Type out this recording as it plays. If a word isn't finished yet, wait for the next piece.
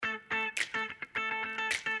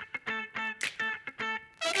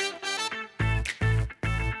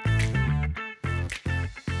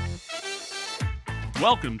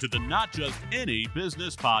Welcome to the Not Just Any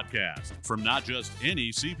Business Podcast from Not Just Any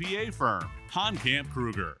CPA firm, Honkkamp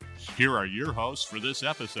Kruger. Here are your hosts for this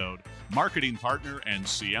episode, marketing partner and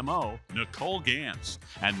CMO, Nicole Gantz,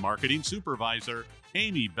 and marketing supervisor,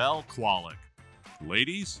 Amy Bell Kwolek.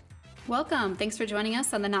 Ladies, welcome. Thanks for joining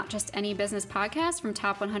us on the Not Just Any Business Podcast from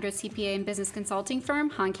Top 100 CPA and Business Consulting firm,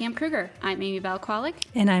 Honkkamp Kruger. I'm Amy Bell Kwolek.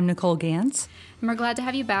 And I'm Nicole Gantz. And we're glad to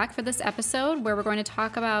have you back for this episode where we're going to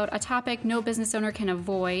talk about a topic no business owner can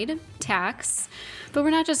avoid, tax. But we're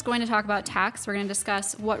not just going to talk about tax. We're going to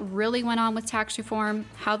discuss what really went on with tax reform,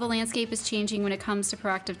 how the landscape is changing when it comes to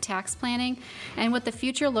proactive tax planning, and what the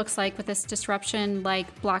future looks like with this disruption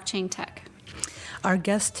like blockchain tech. Our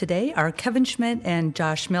guests today are Kevin Schmidt and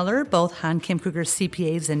Josh Miller, both Honkkamp Kruger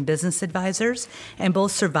CPAs and business advisors, and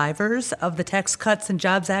both survivors of the Tax Cuts and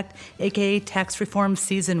Jobs Act, aka Tax Reform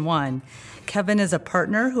Season 1. Kevin is a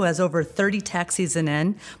partner who has over 30 tax season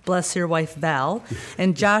in, bless your wife Val,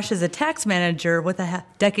 and Josh is a tax manager with a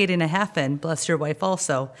decade and a half in, bless your wife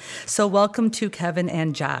also. So welcome to Kevin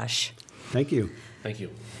and Josh. Thank you. Thank you.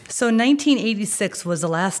 So 1986 was the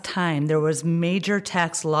last time there was major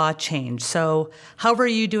tax law change. So how are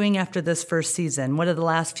you doing after this first season? What have the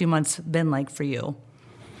last few months been like for you?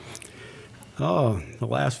 Oh, the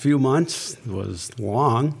last few months was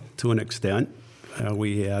long to an extent.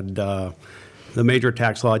 We had the major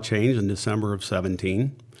tax law change in December of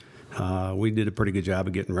 17. We did a pretty good job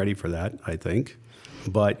of getting ready for that, I think,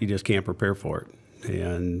 but you just can't prepare for it.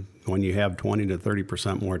 And when you have 20 to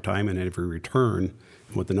 30% more time in every return,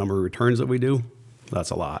 with the number of returns that we do, that's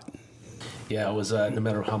a lot. Yeah, it was no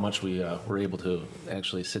matter how much we were able to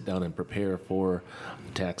actually sit down and prepare for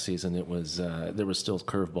tax season, it was there were still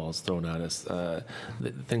curveballs thrown at us,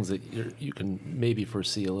 things that you can maybe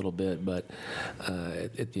foresee a little bit, but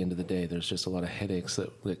at the end of the day, there's just a lot of headaches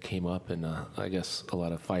that came up, and I guess a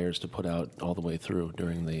lot of fires to put out all the way through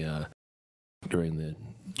during the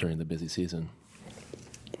busy season.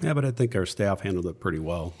 Yeah, but I think our staff handled it pretty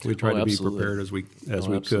well. We tried to be prepared as we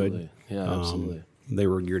could. Yeah, absolutely. They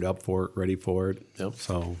were geared up for it, ready for it. Yep.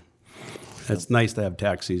 So it's nice to have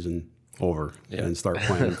tax season over and start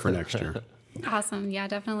planning for next year. Awesome. Yeah,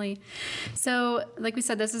 definitely. So like we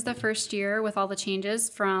said, this is the first year with all the changes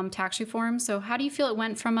from tax reform. So how do you feel it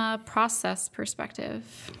went from a process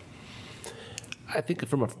perspective? I think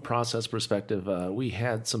from a process perspective, we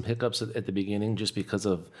had some hiccups at the beginning just because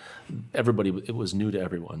of everybody. It was new to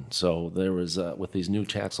everyone. So there was, with these new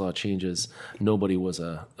tax law changes, nobody was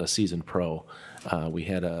a seasoned pro. We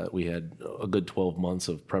had a good 12 months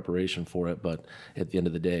of preparation for it, but at the end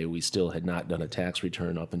of the day, we still had not done a tax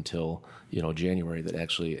return up until January that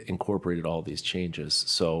actually incorporated all these changes.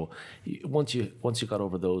 So once you got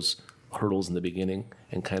over those hurdles in the beginning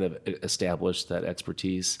and kind of established that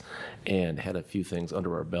expertise and had a few things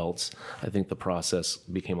under our belts, I think the process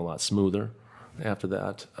became a lot smoother after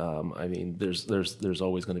that. I mean, there's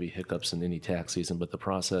always going to be hiccups in any tax season, but the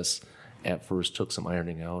process at first took some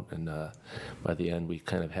ironing out, and by the end we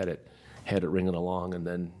kind of had it ringing along, and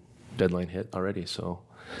then deadline hit already, so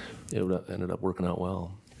it ended up working out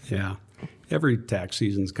well. Yeah. Every tax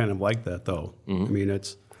season's kind of like that, though. Mm-hmm. I mean,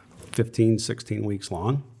 it's 15, 16 weeks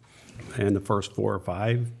long. And the first 4 or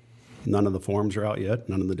 5, none of the forms are out yet,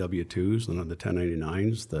 none of the W-2s, none of the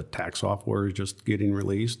 1099s. The tax software is just getting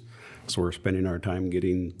released. So we're spending our time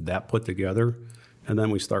getting that put together. And then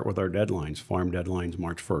we start with our deadlines. Farm deadlines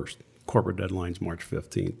March 1st, corporate deadlines March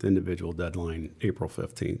 15th, individual deadline April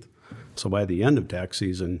 15th. So by the end of tax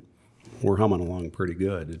season, we're humming along pretty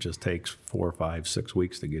good. It just takes 4, 5, 6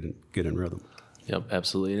 weeks to get in rhythm. Yep,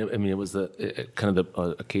 absolutely. I mean, it was a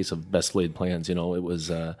case of best laid plans. It was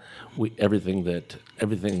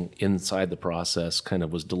everything inside the process kind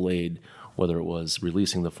of was delayed. Whether it was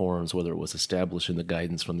releasing the forms, whether it was establishing the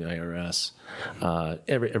guidance from the IRS,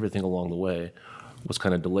 everything along the way was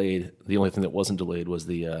kind of delayed. The only thing that wasn't delayed was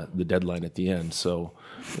the deadline at the end. So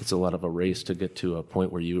it's a lot of a race to get to a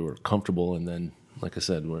point where you were comfortable, and then, like I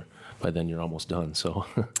said, by then you're almost done. So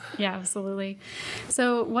yeah, absolutely.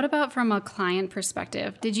 So what about from a client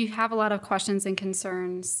perspective? Did you have a lot of questions and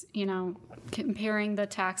concerns, comparing the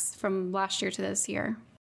tax from last year to this year?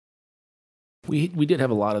 We did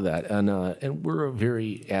have a lot of that, and we're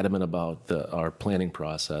very adamant about our planning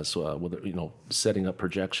process, whether setting up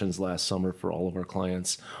projections last summer for all of our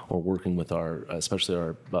clients, or working with especially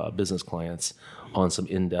our business clients on some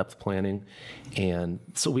in-depth planning. And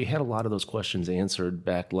so we had a lot of those questions answered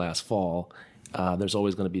back last fall. There's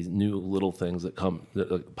always going to be new little things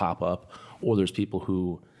that pop up, or there's people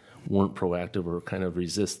who weren't proactive or kind of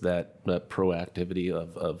resist that proactivity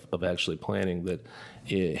of actually planning, that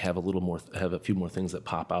have a few more things that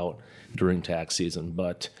pop out during tax season.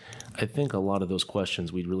 But I think a lot of those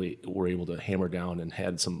questions we really were able to hammer down and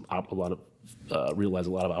had realize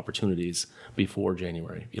a lot of opportunities before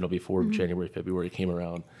January, before January, February came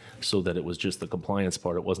around, so that it was just the compliance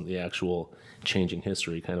part. It wasn't the actual changing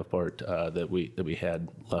history kind of part that we had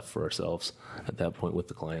left for ourselves at that point with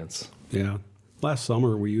the clients. Yeah. Last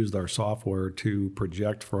summer, we used our software to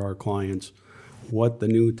project for our clients what the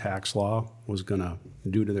new tax law was going to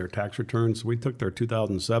do to their tax returns. We took their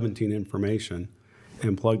 2017 information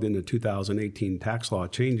and plugged in the 2018 tax law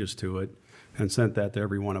changes to it and sent that to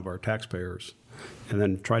every one of our taxpayers, and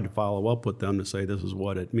then tried to follow up with them to say this is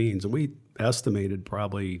what it means. And we estimated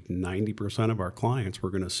probably 90% of our clients were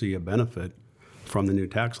going to see a benefit from the new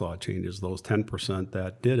tax law changes. Those 10%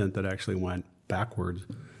 that didn't, that actually went backwards,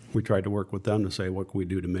 we tried to work with them to say what can we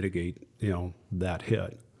do to mitigate that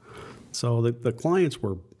hit. So the clients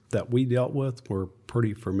that we dealt with were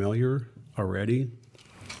pretty familiar already,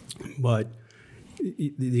 but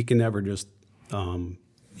you can never just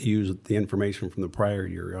use the information from the prior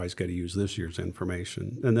year. You always got to use this year's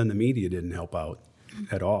information. And then the media didn't help out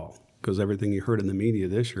at all, because everything you heard in the media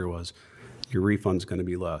this year was your refund's going to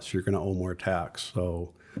be less, you're going to owe more tax.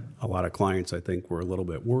 So a lot of clients, I think, were a little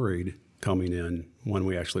bit worried coming in when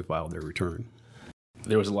we actually filed their return.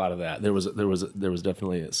 There was a lot of that. There was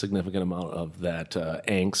definitely a significant amount of that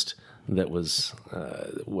angst. That was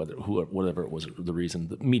whatever it was the reason.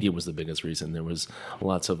 The media was the biggest reason. There was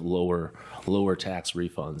lots of lower tax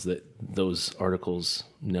refunds. That those articles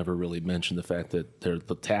never really mentioned the fact that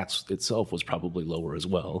the tax itself was probably lower as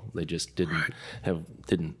well. They just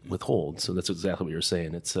didn't withhold. So that's exactly what you're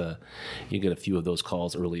saying. It's you get a few of those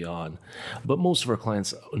calls early on, but most of our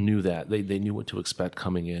clients knew that they knew what to expect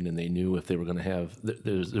coming in, and they knew if they were going to have.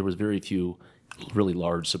 There was very few really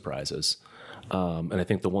large surprises. And I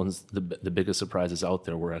think the biggest surprises out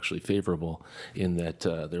there were actually favorable in that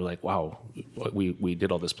they're like, wow, we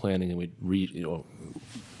did all this planning and we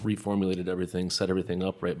reformulated everything, set everything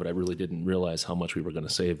up right, but I really didn't realize how much we were going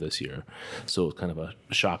to save this year. So it's kind of a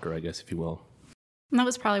shocker, I guess, if you will. And that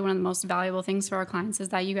was probably one of the most valuable things for our clients, is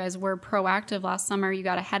that you guys were proactive last summer. You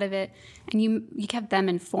got ahead of it, and you kept them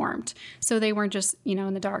informed, so they weren't just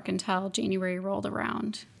in the dark until January rolled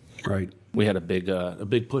around. Right. We had a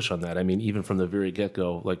big push on that. I mean, even from the very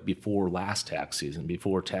get-go, like before last tax season,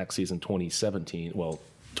 before tax season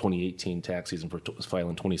 2018 tax season for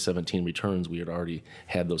filing 2017 returns, we had already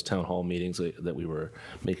had those town hall meetings that we were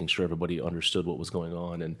making sure everybody understood what was going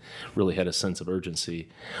on and really had a sense of urgency.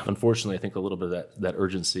 Unfortunately, I think a little bit of that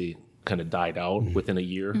urgency kind of died out within a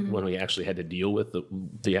year when we actually had to deal with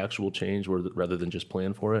the actual change rather than just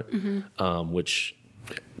plan for it, which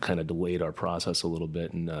kind of delayed our process a little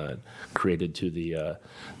bit and created to the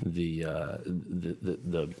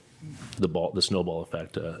snowball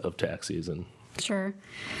effect of tax season. Sure.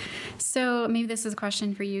 So maybe this is a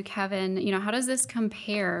question for you, Kevin. How does this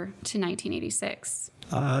compare to 1986?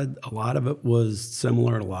 A lot of it was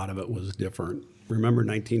similar, a lot of it was different. Remember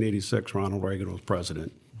 1986, Ronald Reagan was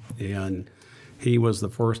president, and he was the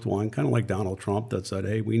first one, kind of like Donald Trump, that said,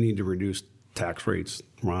 hey, we need to reduce tax rates.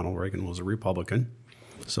 Ronald Reagan was a Republican,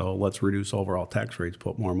 so let's reduce overall tax rates,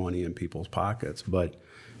 put more money in people's pockets. But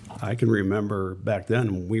I can remember back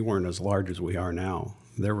then, we weren't as large as we are now.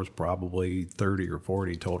 There was probably 30 or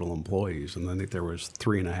 40 total employees, and I think there was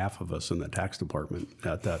 3.5 of us in the tax department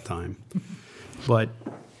at that time. But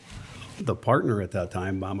the partner at that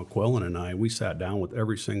time, Bob McQuillan, and I, we sat down with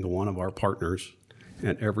every single one of our partners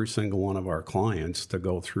and every single one of our clients to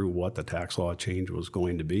go through what the tax law change was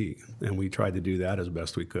going to be. And we tried to do that as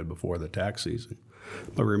best we could before the tax season.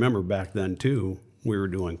 But remember, back then, too, we were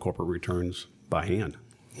doing corporate returns by hand.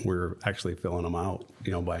 We were actually filling them out,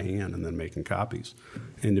 by hand and then making copies.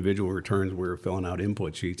 Individual returns, we were filling out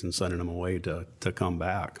input sheets and sending them away to come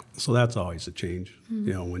back. So that's always a change,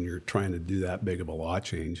 when you're trying to do that big of a law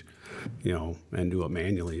change, and do it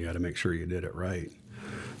manually, you got to make sure you did it right.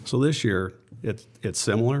 So this year, it's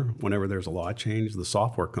similar. Whenever there's a law change, the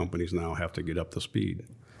software companies now have to get up to speed.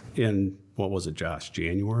 In, what was it, Josh,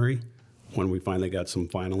 January, when we finally got some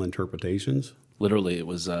final interpretations? Literally, it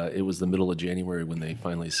was the middle of January when they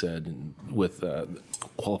finally said, with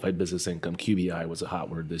qualified business income, QBI was a hot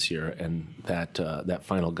word this year, and that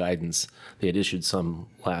final guidance, they had issued some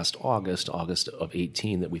last August of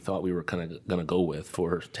 18, that we thought we were kind of going to go with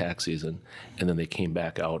for tax season, and then they came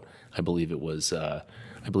back out I believe it was the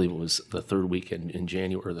third week in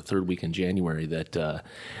January, or the third week in January, that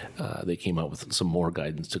they came out with some more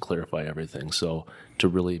guidance to clarify everything. So to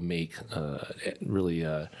really make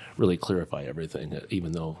really clarify everything,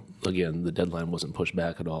 even though again the deadline wasn't pushed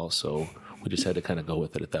back at all. So we just had to kind of go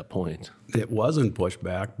with it at that point. It wasn't pushed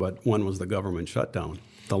back, but when was the government shutdown?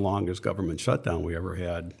 The longest government shutdown we ever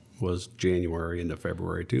had was January into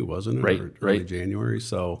February too, wasn't it? Right, or early right. January.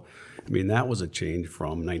 So, I mean, that was a change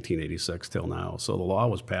from 1986 till now. So the law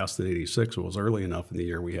was passed in 86. It was early enough in the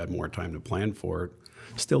year we had more time to plan for it.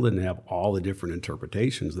 Still didn't have all the different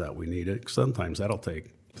interpretations that we needed. Sometimes that'll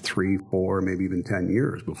take 3, 4, maybe even 10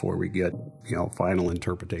 years before we get, final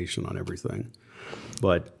interpretation on everything.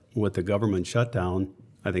 But with the government shutdown,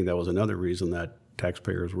 I think that was another reason that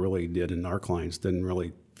taxpayers really did, and our clients didn't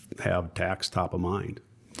really have tax top of mind.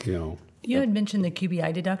 You had mentioned the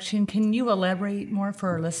QBI deduction. Can you elaborate more for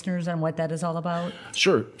our listeners on what that is all about?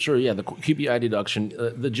 Sure. Yeah, the QBI deduction.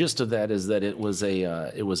 The gist of that is that it was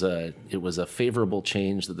a favorable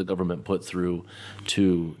change that the government put through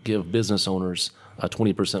to give business owners a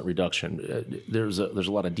 20% reduction. There's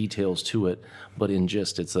a lot of details to it, but in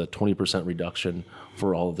gist, it's a 20% reduction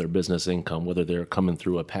for all of their business income, whether they're coming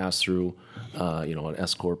through a pass-through, an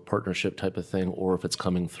S-corp partnership type of thing, or if it's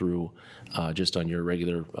coming through just on your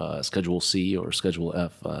regular Schedule C or Schedule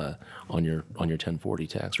F on your 1040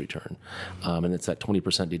 tax return, and it's that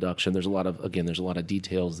 20% deduction. There's a lot of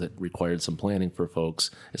details that required some planning for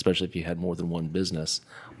folks, especially if you had more than one business.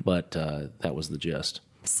 But that was the gist.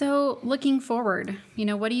 So looking forward,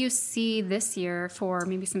 what do you see this year for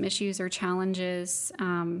maybe some issues or challenges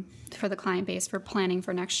for the client base for planning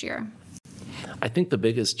for next year? I think the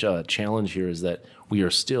biggest challenge here is that we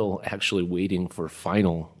are still actually waiting for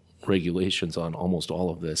final regulations on almost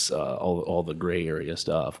all of this, all the gray area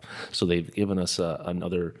stuff. So they've given us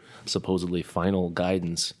another supposedly final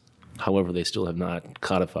guidance. However, they still have not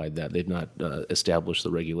codified that. They've not established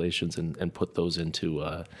the regulations and put those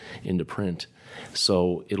into print.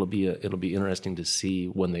 So it'll be interesting to see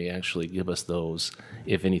when they actually give us those,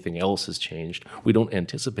 if anything else has changed. We don't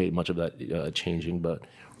anticipate much of that changing, but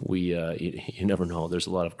you never know. There's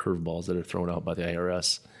a lot of curveballs that are thrown out by the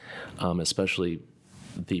IRS, especially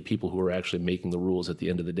the people who are actually making the rules at the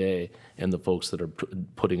end of the day, and the folks that are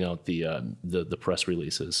putting out the press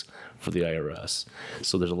releases for the IRS.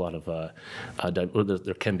 So there's a lot of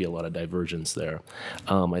there can be a lot of divergence there.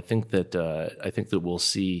 I think that we'll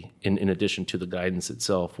see, in addition to the guidance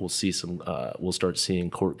itself, we'll start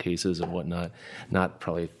seeing court cases and whatnot. Not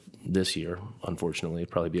probably this year, unfortunately.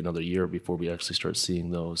 It'll probably be another year before we actually start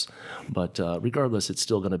seeing those. But regardless, it's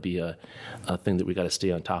still going to be a thing that we got to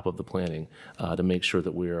stay on top of the planning to make sure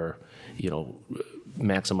that we're,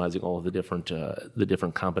 maximizing all of the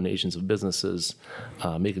different combinations of businesses,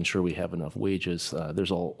 making sure we have enough wages.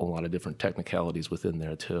 There's a lot of different technicalities within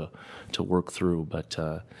there to work through, but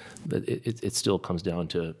it still comes down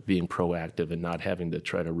to being proactive and not having to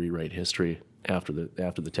try to rewrite history after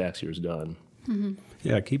the tax year is done. Mm-hmm.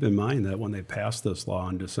 Yeah, keep in mind that when they passed this law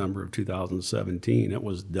in December of 2017, it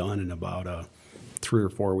was done in about a 3 or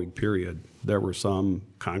 4 week period. There were some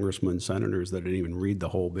congressmen, senators that didn't even read the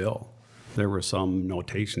whole bill. There were some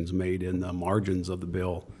notations made in the margins of the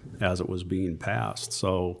bill as it was being passed.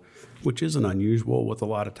 So, which isn't unusual with a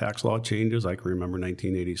lot of tax law changes. I can remember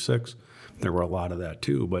 1986, there were a lot of that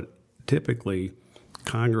too. But typically,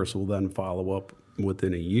 Congress will then follow up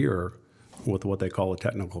within a year with what they call a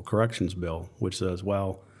technical corrections bill, which says,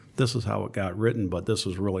 well, this is how it got written, but this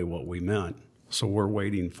is really what we meant. So we're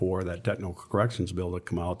waiting for that technical corrections bill to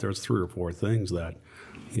come out. There's 3 or 4 things that,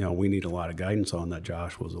 we need a lot of guidance on that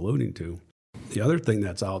Josh was alluding to. The other thing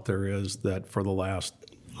that's out there is that for the last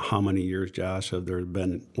how many years, Josh, have there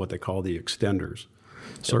been what they call the extenders,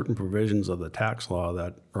 certain provisions of the tax law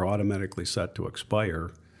that are automatically set to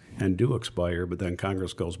expire and do expire, but then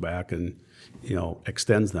Congress goes back and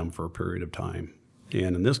extends them for a period of time.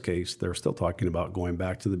 And in this case, they're still talking about going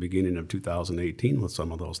back to the beginning of 2018 with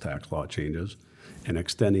some of those tax law changes and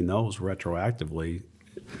extending those retroactively.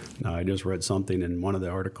 Now, I just read something in one of the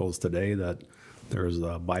articles today that there's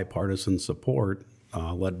bipartisan support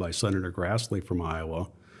led by Senator Grassley from Iowa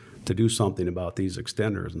to do something about these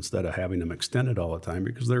extenders instead of having them extended all the time,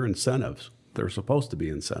 because they're incentives. They're supposed to be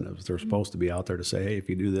incentives. They're supposed to be out there to say, hey, if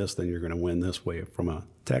you do this, then you're going to win this way from a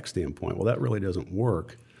tax standpoint. Well, that really doesn't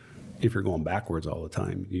work if you're going backwards all the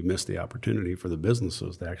time. You miss the opportunity for the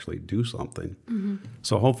businesses to actually do something. Mm-hmm.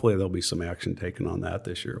 So hopefully there'll be some action taken on that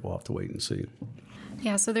this year. We'll have to wait and see.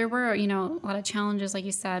 Yeah, so there were, a lot of challenges, like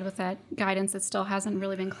you said, with that guidance that still hasn't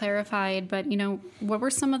really been clarified. But, what were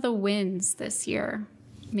some of the wins this year?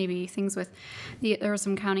 maybe things with there were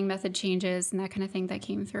some counting method changes and that kind of thing that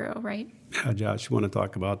came through, right? Yeah, Josh, you want to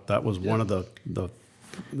talk about that? Was one of the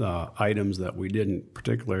items that we didn't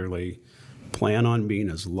particularly plan on being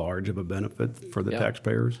as large of a benefit for the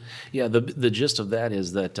taxpayers? Yeah, the gist of that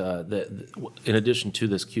is that in addition to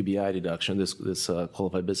this QBI deduction, this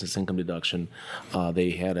qualified business income deduction,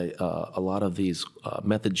 they had a lot of these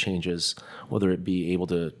method changes, whether it be able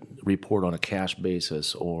to report on a cash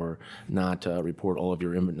basis or not report all of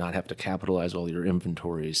your not have to capitalize all your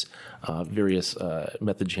inventories, various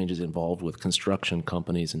method changes involved with construction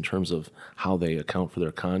companies in terms of how they account for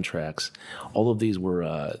their contracts. All of these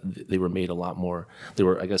were they were made a lot more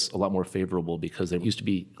favorable because they used to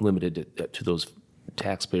be limited to those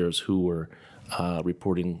taxpayers who were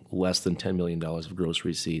reporting less than $10 million of gross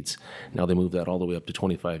receipts. Now they move that all the way up to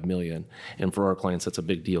 $25 million. And for our clients, that's a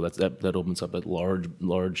big deal. That opens up a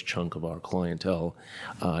large chunk of our clientele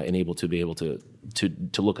and able to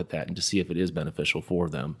look at that and to see if it is beneficial for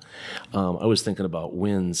them. I was thinking about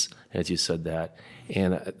wins as you said that,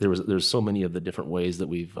 and there's so many of the different ways that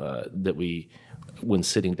we when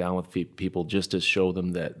sitting down with people just to show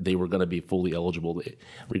them that they were going to be fully eligible,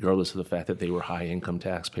 regardless of the fact that they were high income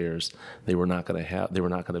taxpayers. They were not going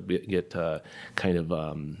to get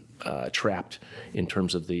trapped in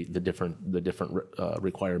terms of the different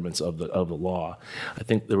requirements of the law. I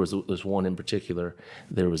think there's one in particular.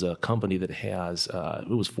 There was a company that has it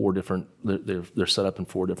was 4 different. They're set up in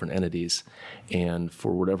 4 different entities, and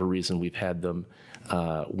for whatever reason, we've had them.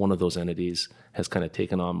 One of those entities has kind of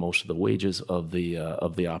taken on most of the wages of the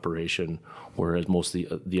operation, whereas most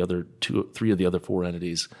of the other 3 of the other 4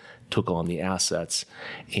 entities took on the assets.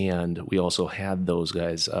 And we also had those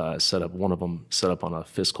guys set up, one of them set up on a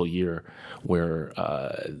fiscal year where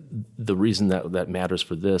the reason that matters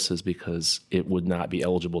for this is because it would not be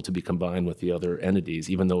eligible to be combined with the other entities,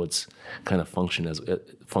 even though it's kind of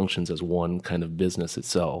functions as one kind of business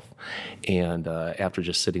itself. And after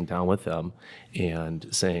just sitting down with them and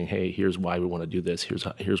saying, hey, here's why we want to do this,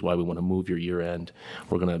 here's why we want to move your year end.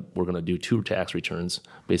 We're gonna do 2 tax returns,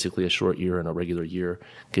 basically a short year and a regular year,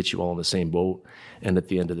 get you all in the same boat. And at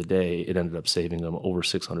the end of the day, it ended up saving them over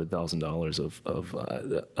 $600,000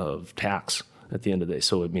 of tax at the end of the day.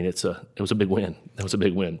 So I mean, it was a big win. It was a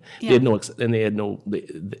big win. Yeah.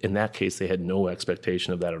 In that case, they had no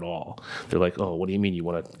expectation of that at all. They're like, oh, what do you mean you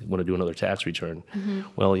want to do another tax return? Mm-hmm.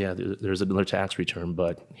 Well, yeah, there's another tax return,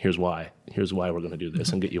 but here's why. Here's why we're going to do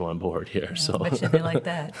this and get you on board here. Yeah, so I bet you they like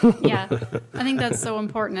that. Yeah, I think that's so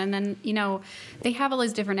important. And then, they have all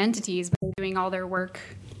these different entities, but they're doing all their work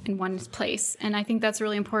in one place. And I think that's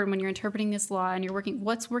really important when you're interpreting this law and you're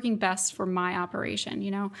what's working best for my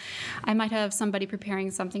operation. I might have somebody preparing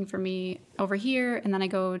something for me over here, and then I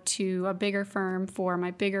go to a bigger firm for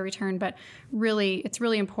my bigger return. But really, it's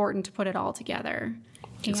really important to put it all together.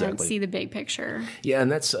 And see the big picture. Yeah,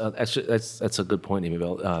 and that's a good point, Amy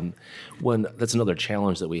Bell. That's another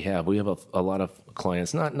challenge that we have. We have a lot of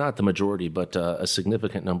clients, not the majority, but a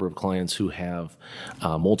significant number of clients who have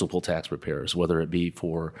multiple tax preparers, whether it be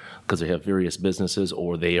because they have various businesses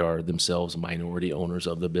or they are themselves minority owners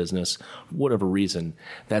of the business. Whatever reason,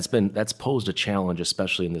 that's posed a challenge,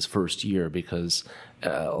 especially in this first year, because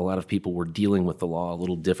a lot of people were dealing with the law a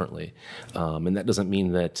little differently, and that doesn't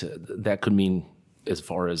mean that could mean, as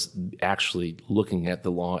far as actually looking at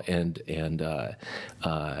the law and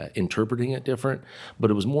interpreting it different,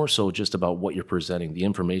 but it was more so just about what you're presenting, the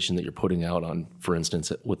information that you're putting out on, for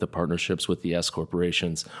instance, with the partnerships with the S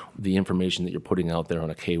corporations, the information that you're putting out there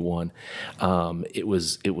on a K-1. It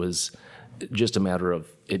was just a matter of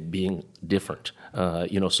it being different.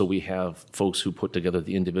 So we have folks who put together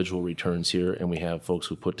the individual returns here, and we have folks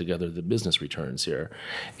who put together the business returns here.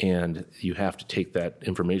 And you have to take that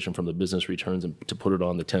information from the business returns and to put it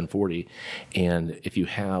on the 1040. And if you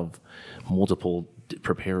have multiple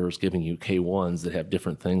preparers giving you K-1s that have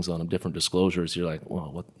different things on them, different disclosures, you're like,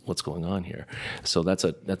 well, what's going on here? So that's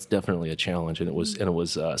definitely a challenge, and it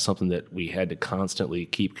was something that we had to constantly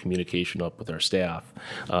keep communication up with our staff,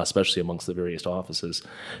 especially amongst the various offices,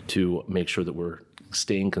 to make sure that we're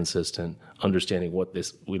staying consistent, understanding what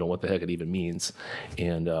the heck it even means,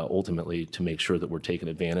 and ultimately to make sure that we're taking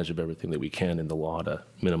advantage of everything that we can in the law to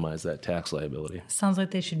minimize that tax liability. Sounds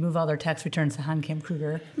like they should move all their tax returns to Hahnkamp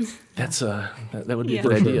Kruger. That would be a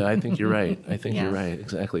good idea. I think you're right. You're right.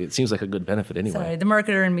 Exactly. It seems like a good benefit anyway. Sorry, the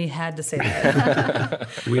marketer in me had to say that.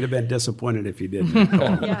 We'd have been disappointed if you didn't.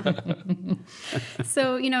 Yeah.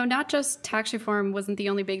 So, not just tax reform wasn't the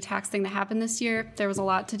only big tax thing that happened this year. There was a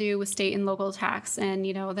lot to do with state and local tax. And,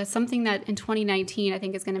 that's something that in 2019, I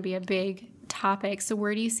think is going to be a big topic. So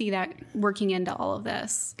where do you see that working into all of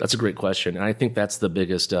this? That's a great question, and I think that's the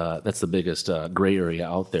biggest gray area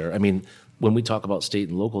out there. I mean, when we talk about state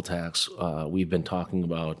and local tax, we've been talking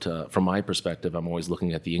about, from my perspective, I'm always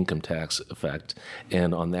looking at the income tax effect.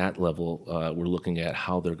 And on that level, we're looking at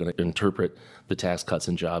how they're going to interpret the Tax Cuts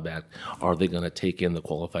and Jobs Act. Are they going to take in the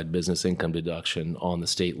qualified business income deduction on the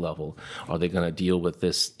state level? Are they going to deal with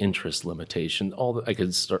this interest limitation? I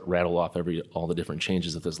could rattle off all the different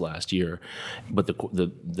changes of this last year. But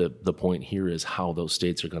the point here is how those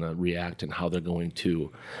states are going to react and how they're going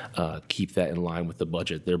to keep that in line with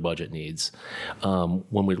their budget needs.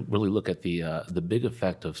 When we really look at the big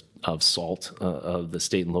effect of SALT, of the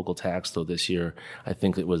state and local tax, though, this year, I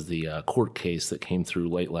think it was the court case that came through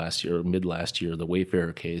late last year, mid last year, the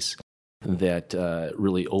Wayfarer case, that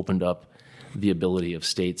really opened up the ability of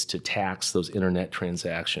states to tax those internet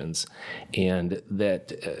transactions, and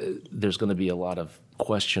that there's going to be a lot of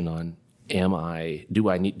question on, do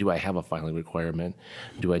I have a filing requirement?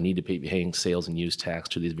 Do I need to be paying sales and use tax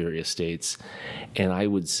to these various states? And I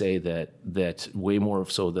would say that way more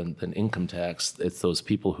so than income tax, it's those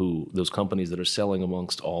companies that are selling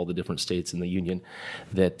amongst all the different states in the union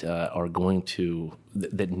that are going to,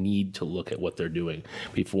 that need to look at what they're doing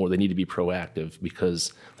before they need to be proactive,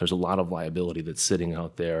 because there's a lot of liability that's sitting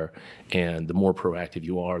out there, and the more proactive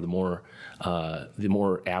you are, the more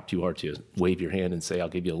apt you are to wave your hand and say, I'll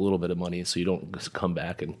give you a little bit of money so you don't come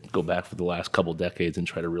back and go back for the last couple decades and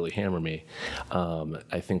try to really hammer me.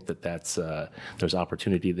 I think that's there's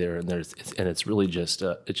opportunity there, and it's really just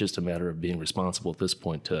a matter of being responsible at this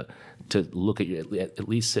point to look at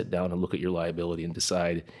least sit down and look at your liability and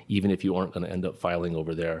decide, even if you aren't going to end up filing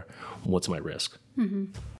over there, what's my risk? Mm-hmm.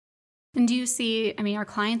 And do you see, are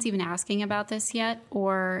clients even asking about this yet,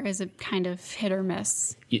 or is it kind of hit or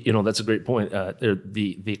miss? That's a great point.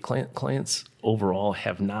 The clients overall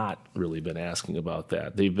have not really been asking about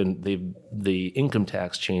that. The income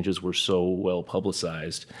tax changes were so well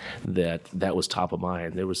publicized that was top of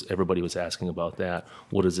mind. Everybody was asking about that.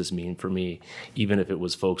 What does this mean for me? Even if it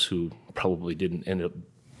was folks who probably didn't end up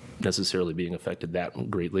necessarily being affected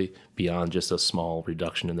that greatly beyond just a small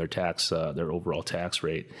reduction in their overall tax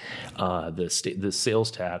rate. The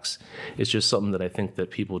sales tax is just something that I think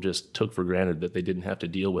that people just took for granted, that they didn't have to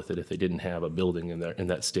deal with it if they didn't have a building in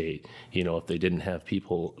that state. If they didn't have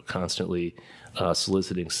people constantly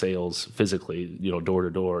soliciting sales physically, door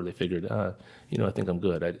to door, they figured, I think I'm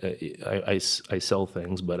good. I sell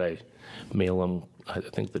things, but I mail them. I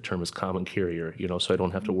think the term is common carrier, so I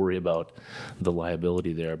don't have to worry about the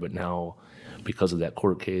liability there. But now, because of that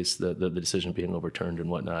court case, the decision being overturned and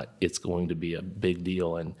whatnot, it's going to be a big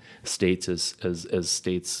deal. And states, as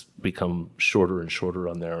states become shorter and shorter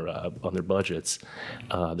on their budgets,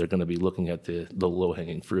 they're going to be looking at the low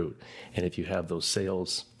hanging fruit. And if you have those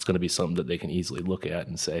sales, it's going to be something that they can easily look at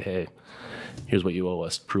and say, hey, here's what you owe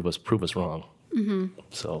us. Prove us wrong. Mm-hmm.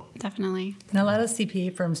 So definitely. And a lot of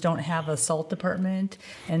CPA firms don't have a SALT department,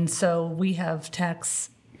 and so we have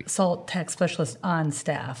SALT tax specialists on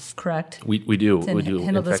staff, correct? We do. We do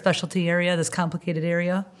handle the specialty area, this complicated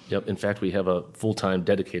area. Yep. In fact, we have a full-time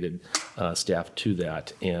dedicated staff to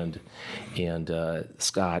that, and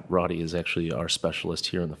Scott Roddy is actually our specialist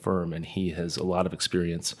here in the firm, and he has a lot of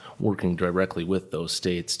experience working directly with those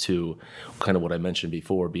states to kind of what I mentioned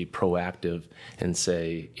before, be proactive and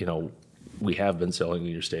say, we have been selling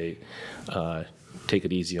in your state. Take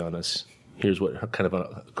it easy on us. Here's what kind of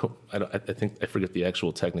I forget the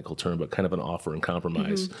actual technical term, but kind of an offer and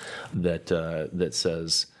compromise that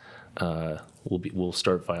says we'll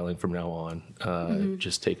start filing from now on.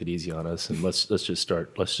 Just take it easy on us, and let's just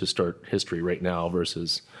start history right now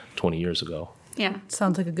versus 20 years ago. Yeah.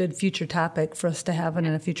 Sounds like a good future topic for us to have in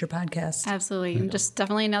a future podcast. Absolutely. And just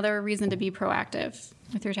definitely another reason to be proactive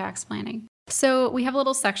with your tax planning. So we have a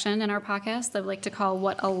little section in our podcast that we like to call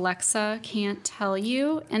What Alexa Can't Tell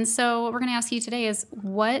You. And so what we're going to ask you today is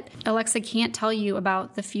what Alexa can't tell you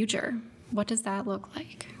about the future. What does that look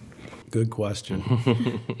like? Good question.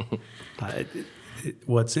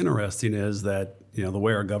 What's interesting is that, the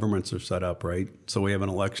way our governments are set up, right? So we have an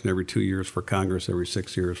election every 2 years for Congress, every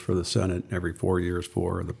 6 years for the Senate, every 4 years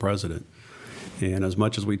for the president. And as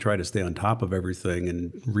much as we try to stay on top of everything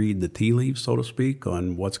and read the tea leaves, so to speak,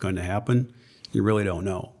 on what's going to happen, you really don't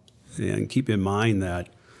know. And keep in mind that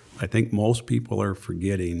I think most people are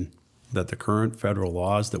forgetting that the current federal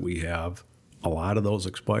laws that we have, a lot of those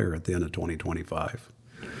expire at the end of 2025.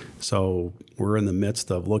 So we're in the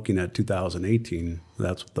midst of looking at 2018.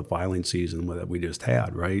 That's the filing season that we just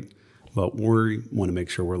had, right? But we want to make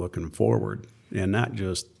sure we're looking forward and not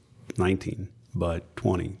just 19. but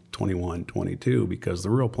 20, 21, 22, because the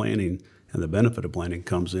real planning and the benefit of planning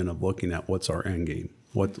comes in of looking at what's our end game,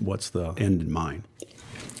 what's the end in mind,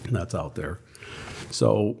 and that's out there.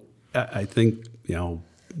 So I think,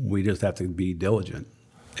 we just have to be diligent.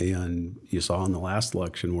 And you saw in the last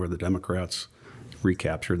election where the Democrats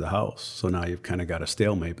recaptured the House. So now you've kind of got a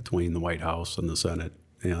stalemate between the White House and the Senate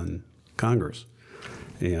and Congress.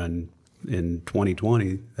 And in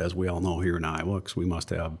 2020, as we all know here in Iowa, 'cause we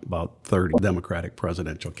must have about 30 Democratic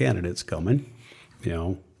presidential candidates coming,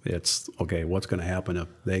 it's, okay, what's going to happen if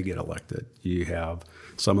they get elected? You have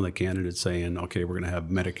some of the candidates saying, okay, we're going to have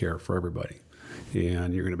Medicare for everybody,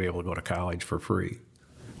 and you're going to be able to go to college for free.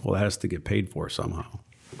 Well, that has to get paid for somehow,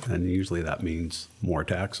 and usually that means more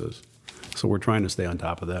taxes. So we're trying to stay on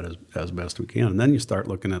top of that as best we can. And then you start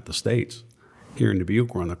looking at the states. Here in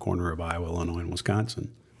Dubuque, we're on the corner of Iowa, Illinois, and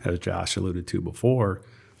Wisconsin. As Josh alluded to before,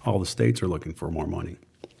 all the states are looking for more money.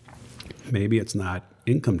 Maybe it's not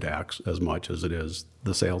income tax as much as it is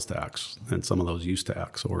the sales tax and some of those use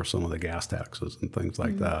tax or some of the gas taxes and things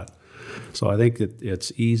like that. So I think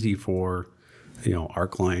it's easy for our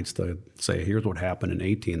clients to say, here's what happened in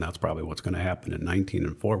 18, that's probably what's going to happen in 19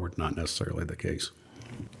 and forward, not necessarily the case.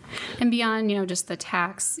 And beyond, just the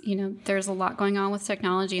tax, there's a lot going on with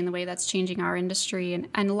technology and the way that's changing our industry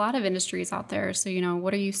and a lot of industries out there. So,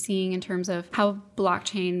 what are you seeing in terms of how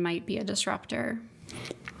blockchain might be a disruptor?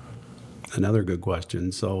 Another good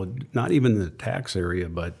question. So not even the tax area,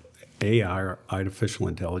 but AI, artificial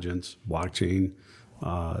intelligence, blockchain,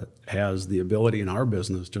 has the ability in our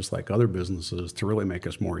business, just like other businesses, to really make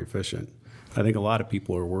us more efficient. I think a lot of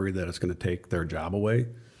people are worried that it's going to take their job away,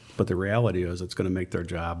 but the reality is it's going to make their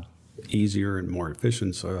job easier and more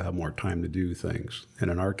efficient, so they'll have more time to do things. And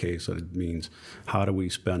in our case, it means how do we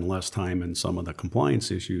spend less time in some of the compliance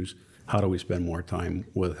issues? How do we spend more time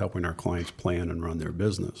with helping our clients plan and run their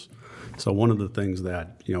business? So one of the things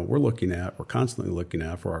that we're constantly looking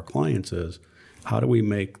at for our clients is how do we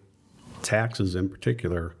make taxes in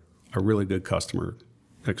particular a really good customer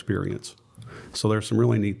experience. So there's some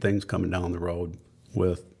really neat things coming down the road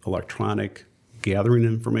with electronic gathering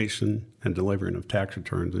information and delivering of tax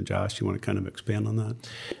returns. And Josh, you want to kind of expand on that?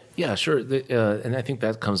 Yeah, sure. And I think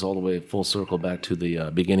that comes all the way full circle back to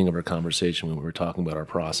the beginning of our conversation when we were talking about our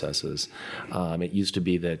processes. It used to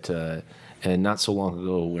be that, and not so long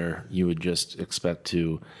ago, where you would just expect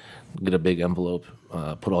to get a big envelope,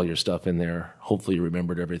 put all your stuff in there. Hopefully you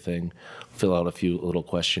remembered everything, fill out a few little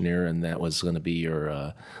questionnaire, and that was going to be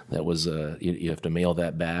your, you have to mail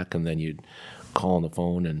that back, and then you'd call on the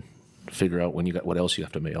phone and figure out what else you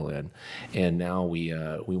have to mail in. And now we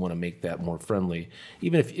want to make that more friendly.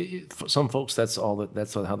 Even if for some folks that's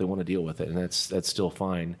how they want to deal with it, and that's still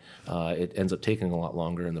fine. It ends up taking a lot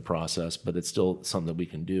longer in the process, but it's still something that we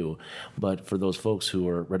can do. But for those folks who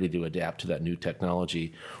are ready to adapt to that new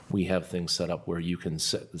technology, we have things set up where you can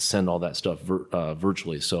send all that stuff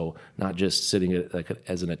virtually. So not just sitting it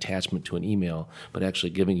as an attachment to an email, but actually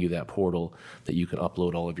giving you that portal that you can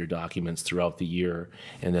upload all of your documents throughout the year,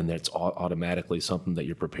 and then that's automatically something that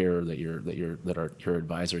you're prepared, that your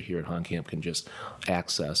advisor here at HonCamp can just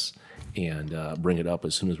access and bring it up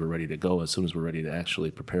as soon as we're ready to go, as soon as we're ready to actually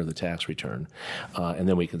prepare the tax return. And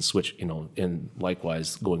then we can switch, and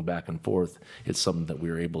likewise going back and forth, it's something that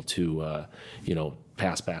we're able to,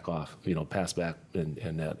 pass back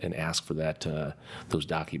and ask for that, those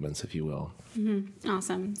documents, if you will. Mm-hmm.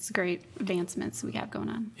 Awesome. It's great advancements we have going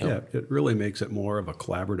on. Yep. Yeah, it really makes it more of a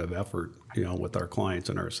collaborative effort, with our clients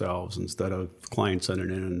and ourselves. Instead of clients sending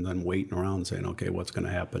in and then waiting around saying, okay, what's going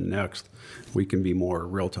to happen next? We can be more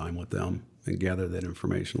real time with them and gather that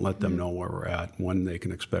information, let them know where we're at, when they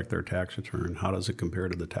can expect their tax return. How does it compare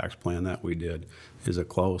to the tax plan that we did? Is it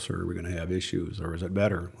close, or are we going to have issues, or is it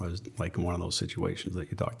better? Like in one of those situations that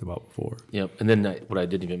you talked about before. Yep. And then what I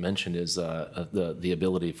didn't even mention is the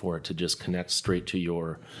ability for it to just connect straight to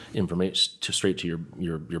your information, straight to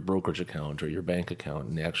your brokerage account or your bank account,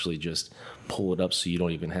 and actually just pull it up so you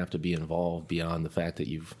don't even have to be involved beyond the fact that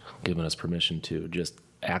you've given us permission to just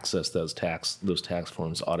access those tax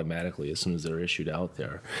forms automatically as soon as they're issued out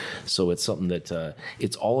there. So it's something that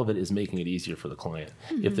it's all of it is making it easier for the client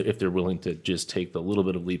if they're willing to just take the little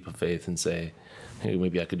bit of leap of faith and say, hey,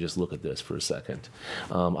 maybe I could just look at this for a second.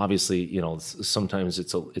 Obviously, sometimes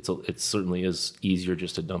it certainly is easier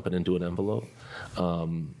just to dump it into an envelope.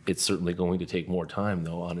 It's certainly going to take more time,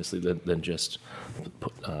 though, honestly, than just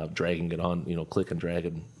dragging it on, click and drag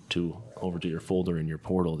it over to your folder in your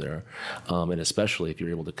portal there. And especially if you're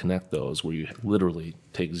able to connect those where you literally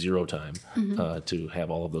take zero time to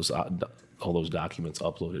have all those documents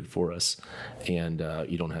uploaded for us, and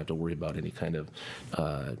you don't have to worry about any kind of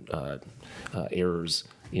errors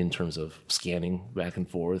in terms of scanning back and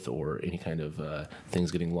forth or any kind of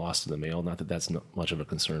things getting lost in the mail. Not that that's not much of a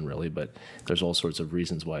concern really, but there's all sorts of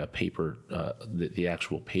reasons why a paper, the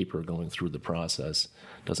actual paper going through the process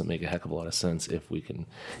doesn't make a heck of a lot of sense if we can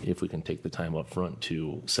take the time up front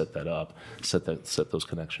to set that up, set those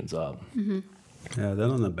connections up. Mm-hmm. Yeah, then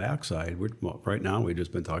on the backside, right now we've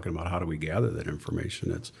just been talking about how do we gather that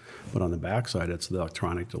information. But on the backside, it's the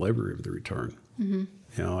electronic delivery of the return. Mm-hmm.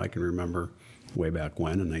 You know, I can remember way back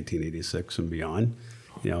when in 1986 and beyond,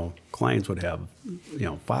 you know, clients would have, you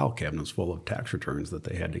know, file cabinets full of tax returns that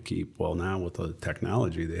they had to keep. Well, now with the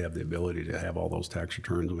technology, they have the ability to have all those tax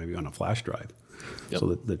returns maybe on a flash drive. Yep.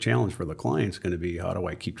 So the challenge for the client is going to be, how do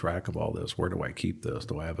I keep track of all this? Where do I keep this?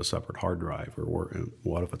 Do I have a separate hard drive? Or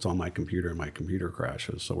what if it's on my computer and my computer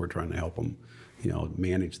crashes? So we're trying to help them, you know,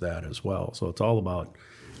 manage that as well. So it's all about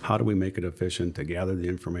how do we make it efficient to gather the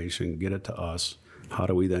information, get it to us. How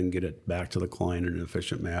do we then get it back to the client in an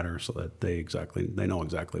efficient manner so that they know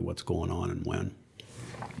exactly what's going on and when.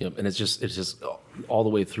 Yep, and it's just all the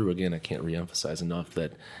way through. Again, I can't reemphasize enough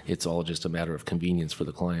that it's all just a matter of convenience for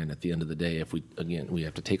the client. At the end of the day, if we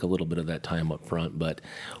have to take a little bit of that time up front, but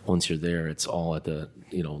once you're there, it's all at the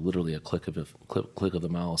literally a click of the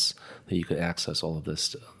mouse that you could access all of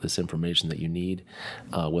this information that you need,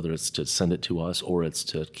 whether it's to send it to us or it's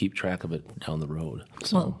to keep track of it down the road.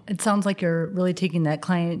 So. Well, it sounds like you're really taking that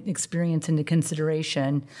client experience into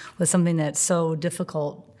consideration with something that's so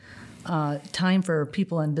difficult. Time for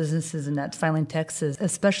people and businesses, and that's filing taxes,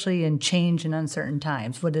 especially in change and uncertain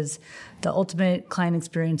times. What is the ultimate client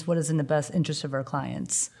experience? What is in the best interest of our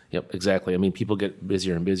clients? Yep, exactly. I mean, people get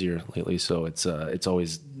busier and busier lately, so it's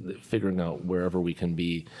always figuring out wherever we can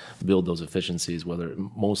build those efficiencies, whether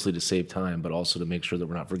mostly to save time, but also to make sure that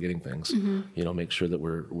we're not forgetting things. Mm-hmm. You know, make sure that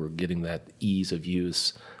we're getting that ease of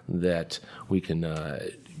use, that we can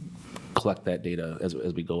collect that data as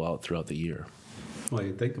we go out throughout the year. Well,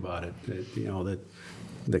 you think about it, that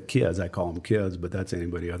the kids, I call them kids, but that's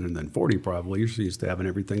anybody other than 40 probably, you're used to having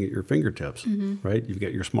everything at your fingertips, mm-hmm. right? You've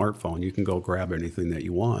got your smartphone, you can go grab anything that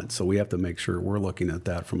you want. So we have to make sure we're looking at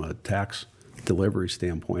that from a tax delivery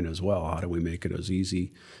standpoint as well. How do we make it as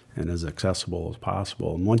easy and as accessible as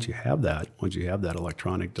possible? And once you have that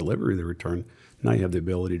electronic delivery of the return, now you have the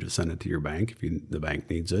ability to send it to your bank if the bank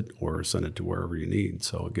needs it, or send it to wherever you need.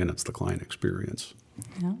 So again, it's the client experience.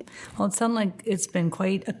 Yeah. Well, it sounds like it's been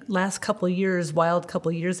quite a wild couple of years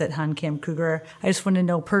at HonCamp Kruger. I just want to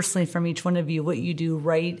know personally from each one of you what you do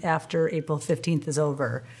right after April 15th is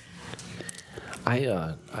over.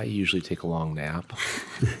 I usually take a long nap.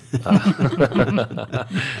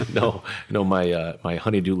 My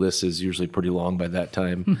honey-do list is usually pretty long by that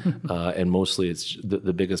time, and mostly it's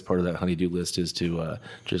the biggest part of that honey-do list is to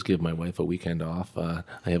just give my wife a weekend off. I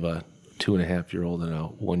have a 2.5-year-old and a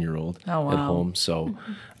 1-year-old at home, so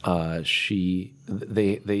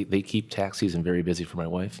they keep tax season very busy for my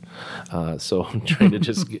wife. So I'm trying to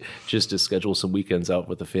just to schedule some weekends out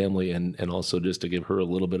with the family, and also just to give her a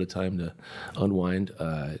little bit of time to unwind.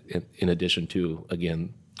 In addition to,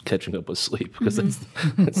 again, catching up with sleep, because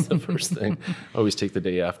that's the first thing. I always take the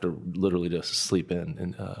day after literally to sleep in,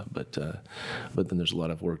 and but then there's a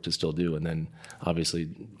lot of work to still do, and then obviously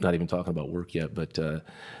not even talking about work yet, but a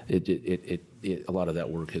lot of that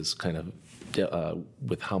work is kind of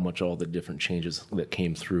with how much all the different changes that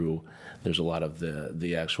came through. There's a lot of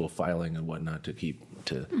the actual filing and whatnot to keep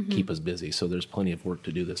us busy. So there's plenty of work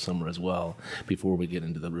to do this summer as well before we get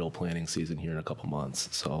into the real planning season here in a couple months.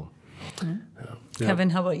 So. Yeah. Kevin,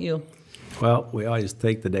 how about you? Well, we always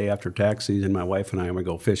take the day after tax season, my wife and I, we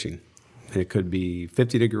go fishing. It could be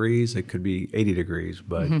 50 degrees, it could be 80 degrees,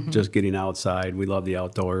 but just getting outside, we love the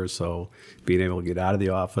outdoors, so being able to get out of the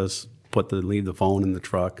office, leave the phone in the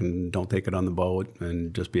truck and don't take it on the boat,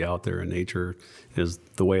 and just be out there in nature is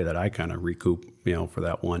the way that I kind of recoup, for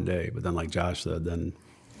that one day. But then like Josh said, then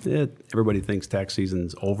everybody thinks tax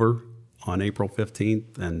season's over on April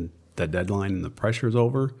 15th and the deadline and the pressure's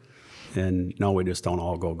over. And no, we just don't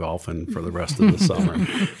all go golfing for the rest of the summer.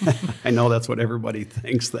 I know that's what everybody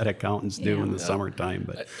thinks that accountants do in the summertime,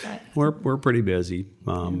 but we're pretty busy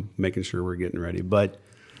making sure we're getting ready. But,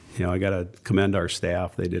 I got to commend our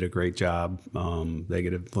staff. They did a great job. They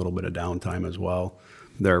get a little bit of downtime as well.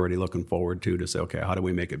 They're already looking forward to say, okay, how do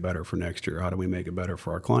we make it better for next year? How do we make it better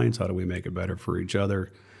for our clients? How do we make it better for each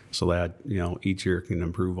other so that, each year can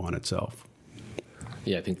improve on itself?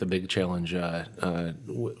 Yeah, I think the big challenge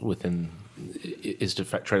within is to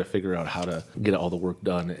try to figure out how to get all the work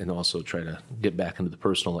done, and also try to get back into the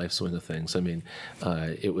personal life swing of things. I mean,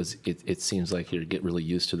 it seems like you get really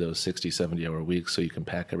used to those 60, 70-hour weeks, so you can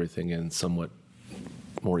pack everything in somewhat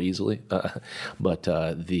more easily. But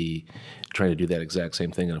the trying to do that exact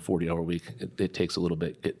same thing in a 40-hour week, it takes a little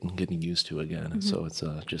bit getting used to again. And so it's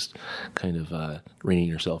just kind of reining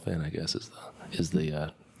yourself in, I guess, is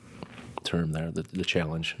the term there, the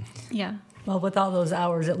challenge. Yeah. Well, with all those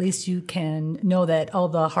hours, at least you can know that all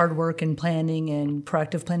the hard work and planning and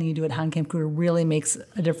proactive planning you do at HonCamp Kruger really makes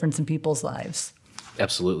a difference in people's lives.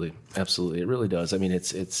 Absolutely. It really does. I mean,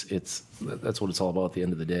 it's that's what it's all about at the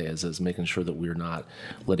end of the day, is making sure that we're not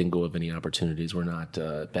letting go of any opportunities. We're not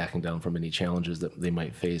backing down from any challenges that they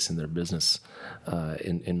might face in their business,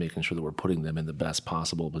 and making sure that we're putting them in the best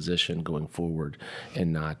possible position going forward,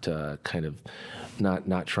 and not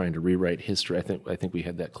not trying to rewrite history. I think we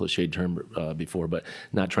had that cliched term before, but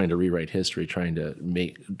not trying to rewrite history, trying to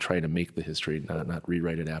make the history, not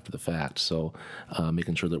rewrite it after the fact. So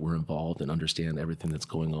making sure that we're involved and understand everything that's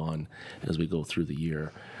going on as we go through the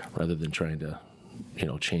year, rather than trying to,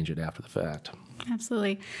 change it after the fact.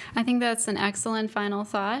 Absolutely. I think that's an excellent final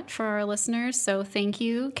thought for our listeners. So thank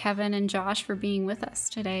you, Kevin and Josh, for being with us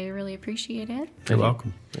today. I really appreciate it. You're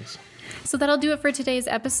welcome. Thanks. So that'll do it for today's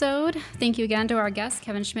episode. Thank you again to our guests,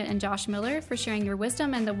 Kevin Schmidt and Josh Miller, for sharing your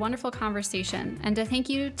wisdom and the wonderful conversation. And a thank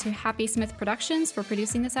you to Happy Smith Productions for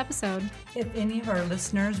producing this episode. If any of our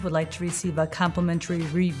listeners would like to receive a complimentary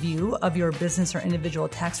review of your business or individual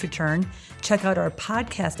tax return, check out our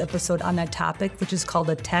podcast episode on that topic, which is called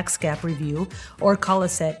a Tax Gap Review, or call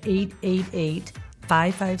us at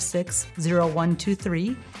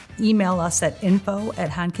 888-556-0123. Email us at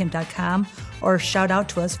info@honcamp.com, or shout out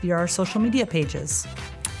to us via our social media pages.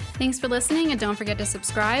 Thanks for listening, and don't forget to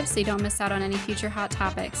subscribe so you don't miss out on any future hot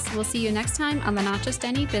topics. We'll see you next time on the Not Just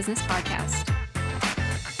Any Business Podcast.